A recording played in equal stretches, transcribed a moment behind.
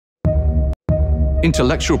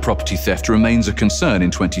Intellectual property theft remains a concern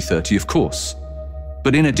in 2030, of course.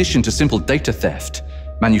 But in addition to simple data theft,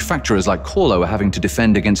 manufacturers like KoRLo are having to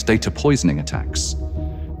defend against data poisoning attacks.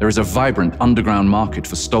 There is a vibrant underground market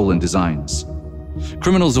for stolen designs.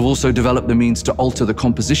 Criminals have also developed the means to alter the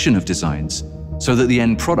composition of designs so that the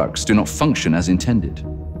end products do not function as intended.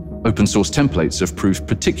 Open source templates have proved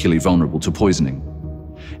particularly vulnerable to poisoning.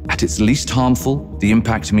 At its least harmful, the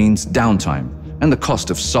impact means downtime and the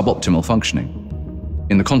cost of suboptimal functioning.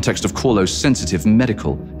 In the context of KoRLo's sensitive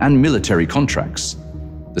medical and military contracts,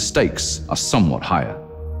 the stakes are somewhat higher.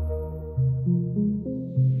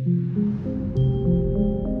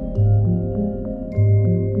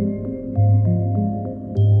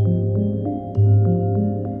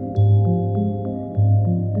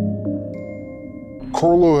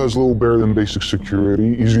 KoRLo has little better than basic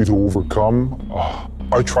security, easy to overcome.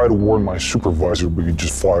 I tried to warn my supervisor, but he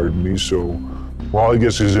just fired me, so, well, I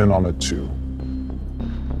guess he's in on it too.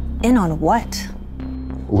 In on what?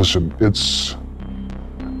 Listen, it's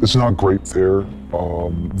not great there.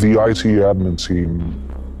 The IT admin team,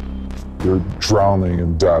 they're drowning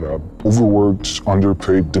in data. Overworked,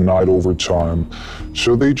 underpaid, denied overtime.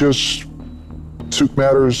 So they just took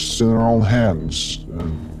matters in their own hands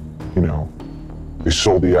and, you know, they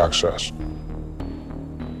sold the access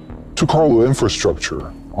to KoRLo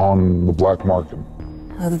infrastructure on the black market.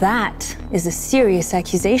 Now that is a serious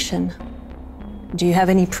accusation. Do you have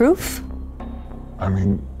any proof? I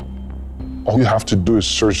mean, all you have to do is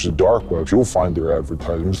search the dark web. You'll find their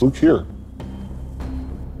advertisements. Look here.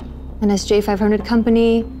 An SJ500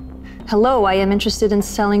 company. Hello, I am interested in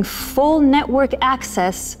selling full network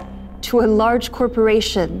access to a large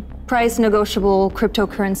corporation. Price negotiable,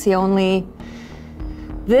 cryptocurrency only.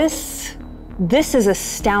 This is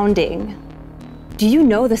astounding. Do you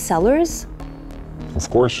know the sellers? Of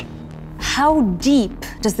course. How deep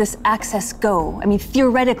does this access go? I mean,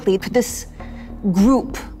 theoretically, could this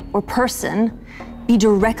group or person be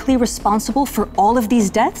directly responsible for all of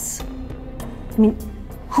these deaths? I mean,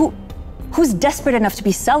 who's desperate enough to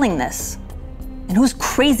be selling this? And who's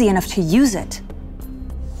crazy enough to use it?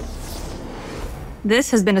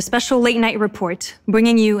 This has been a special late-night report,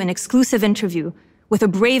 bringing you an exclusive interview with a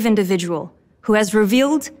brave individual who has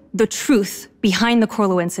revealed the truth behind the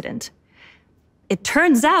KoRLo incident. It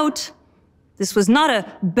turns out this was not a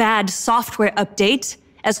bad software update,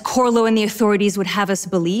 as KoRLo and the authorities would have us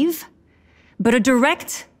believe, but a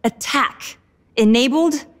direct attack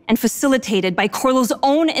enabled and facilitated by KoRLo's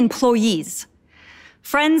own employees.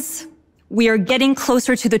 Friends, we are getting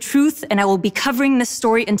closer to the truth, and I will be covering this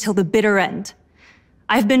story until the bitter end.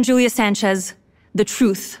 I've been Julia Sanchez, the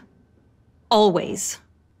truth, always.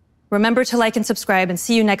 Remember to like and subscribe, and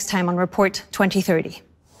see you next time on Report 2030.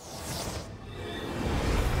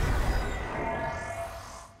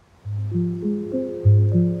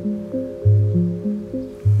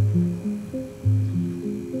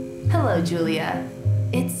 Hello, Julia.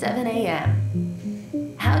 It's 7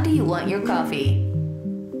 a.m. How do you want your coffee?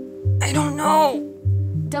 I don't know.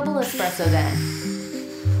 Double espresso then.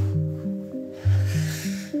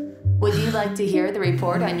 Would you like to hear the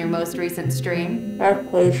report on your most recent stream? Yes,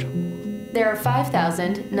 please. There are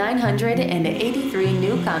 5,983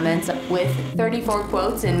 new comments with 34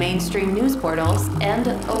 quotes in mainstream news portals and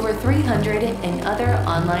over 300 in other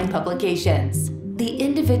online publications. The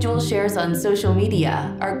individual shares on social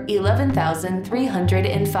media are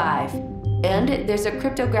 11,305. And there's a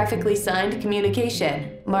cryptographically signed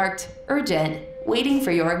communication marked urgent, waiting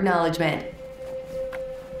for your acknowledgement.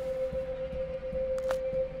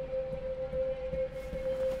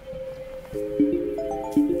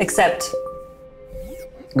 Accept.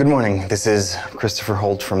 Good morning. This is Christopher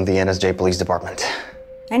Holt from the NSJ Police Department.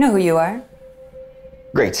 I know who you are.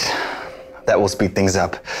 Great. That will speed things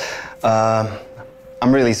up.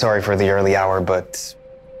 I'm really sorry for the early hour, but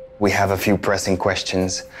we have a few pressing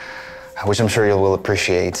questions, which I'm sure you will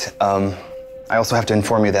appreciate. I also have to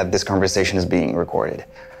inform you that this conversation is being recorded.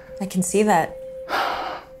 I can see that.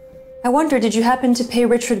 I wonder, did you happen to pay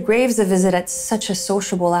Richard Graves a visit at such a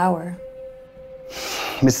sociable hour?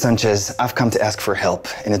 Miss Sanchez, I've come to ask for help,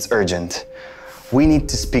 and it's urgent. We need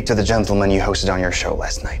to speak to the gentleman you hosted on your show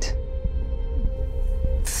last night.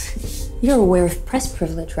 You're aware of press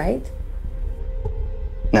privilege, right?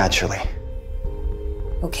 Naturally.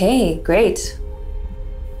 Okay, great.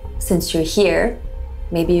 Since you're here,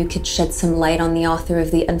 maybe you could shed some light on the author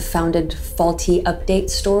of the unfounded faulty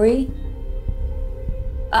update story?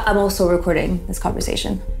 I'm also recording this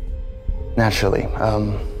conversation. Naturally.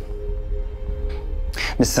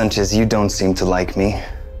 Miss Sanchez, you don't seem to like me.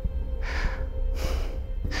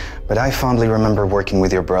 But I fondly remember working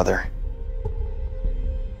with your brother.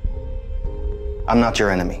 I'm not your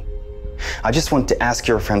enemy. I just want to ask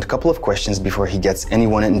your friend a couple of questions before he gets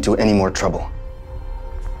anyone into any more trouble.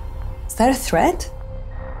 Is that a threat?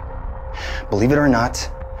 Believe it or not,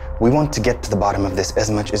 we want to get to the bottom of this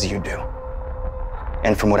as much as you do.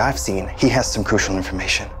 And from what I've seen, he has some crucial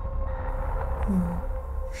information.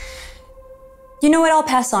 You know what? I'll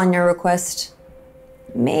pass on your request.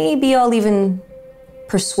 Maybe I'll even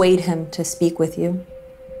persuade him to speak with you.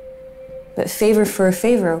 But favor for a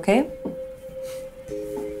favor, okay?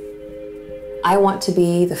 I want to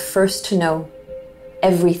be the first to know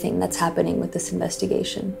everything that's happening with this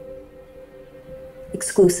investigation.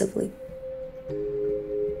 Exclusively.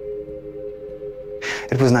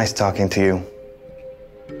 It was nice talking to you.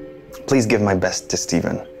 Please give my best to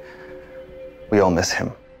Steven. We all miss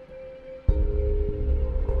him.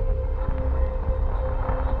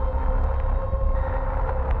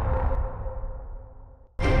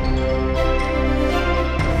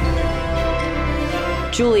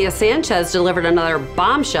 Julia Sanchez delivered another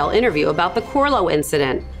bombshell interview about the KoRLo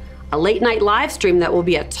incident, a late-night live stream that will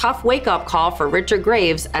be a tough wake-up call for Richard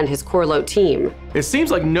Graves and his KoRLo team. It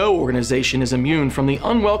seems like no organization is immune from the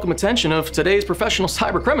unwelcome attention of today's professional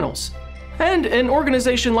cybercriminals. And an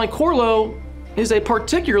organization like KoRLo is a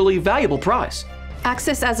particularly valuable prize.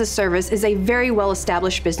 Access as a service is a very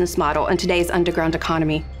well-established business model in today's underground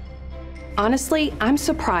economy. Honestly, I'm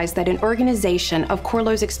surprised that an organization of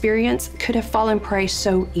KoRLo's experience could have fallen prey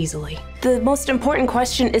so easily. The most important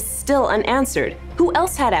question is still unanswered. Who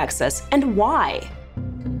else had access and why?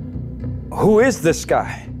 Who is this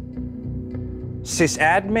guy?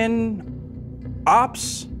 Sysadmin?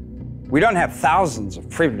 Ops? We don't have thousands of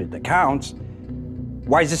privileged accounts.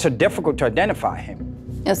 Why is it so difficult to identify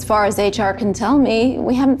him? As far as HR can tell me,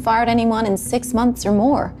 we haven't fired anyone in 6 months or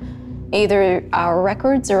more. Either our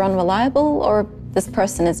records are unreliable or this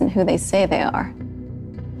person isn't who they say they are.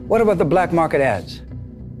 What about the black market ads?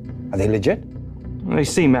 Are they legit? They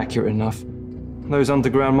seem accurate enough. Those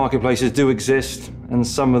underground marketplaces do exist, and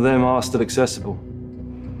some of them are still accessible.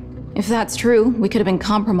 If that's true, we could have been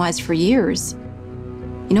compromised for years.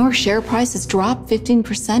 You know, our share price has dropped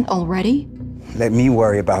 15% already. Let me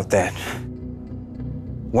worry about that.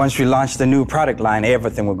 Once we launch the new product line,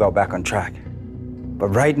 everything will go back on track. But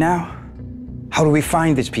right now, how do we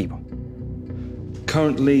find these people?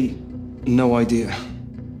 Currently, no idea.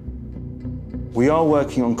 We are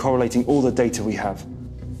working on correlating all the data we have.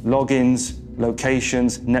 Logins,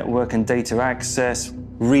 locations, network and data access,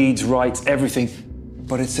 reads, writes, everything.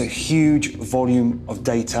 But it's a huge volume of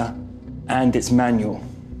data, and it's manual.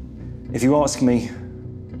 If you ask me,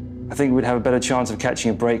 I think we'd have a better chance of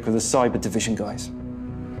catching a break with the cyber division guys.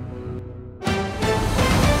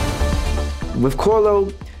 With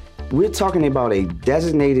KoRLo, we're talking about a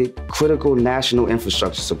designated critical national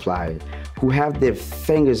infrastructure supplier who have their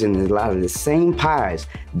fingers in a lot of the same pies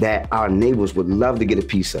that our neighbors would love to get a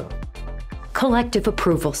piece of. Collective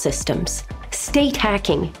approval systems, state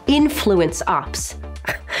hacking, influence ops.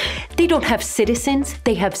 They don't have citizens,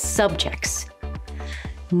 they have subjects.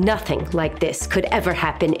 Nothing like this could ever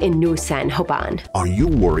happen in Nusan Hoban. Are you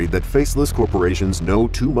worried that faceless corporations know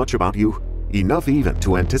too much about you? Enough even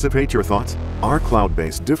to anticipate your thoughts? Our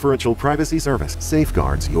cloud-based differential privacy service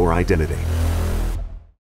safeguards your identity.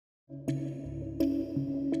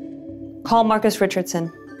 Call Marcus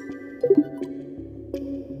Richardson.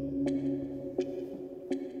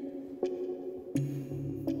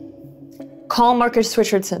 Call Marcus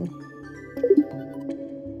Richardson.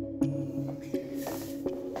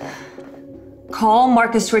 Call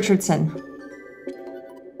Marcus Richardson.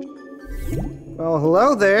 Well,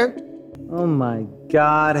 hello there. Oh my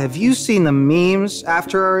God, have you seen the memes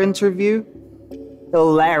after our interview?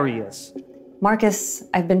 Hilarious. Marcus,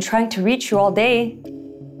 I've been trying to reach you all day.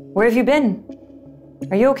 Where have you been?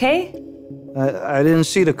 Are you okay? I didn't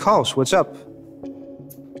see the calls. What's up?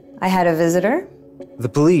 I had a visitor. The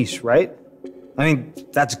police, right? I mean,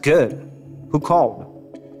 that's good. Who called?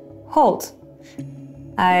 Holt.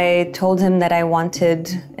 I told him that I wanted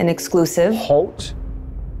an exclusive. Holt?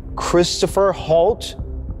 Christopher Holt?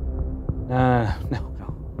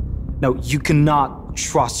 No, you cannot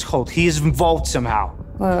trust Holt. He is involved somehow.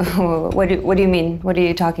 What do you mean? What are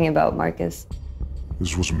you talking about, Marcus?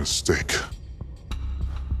 This was a mistake.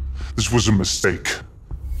 This was a mistake.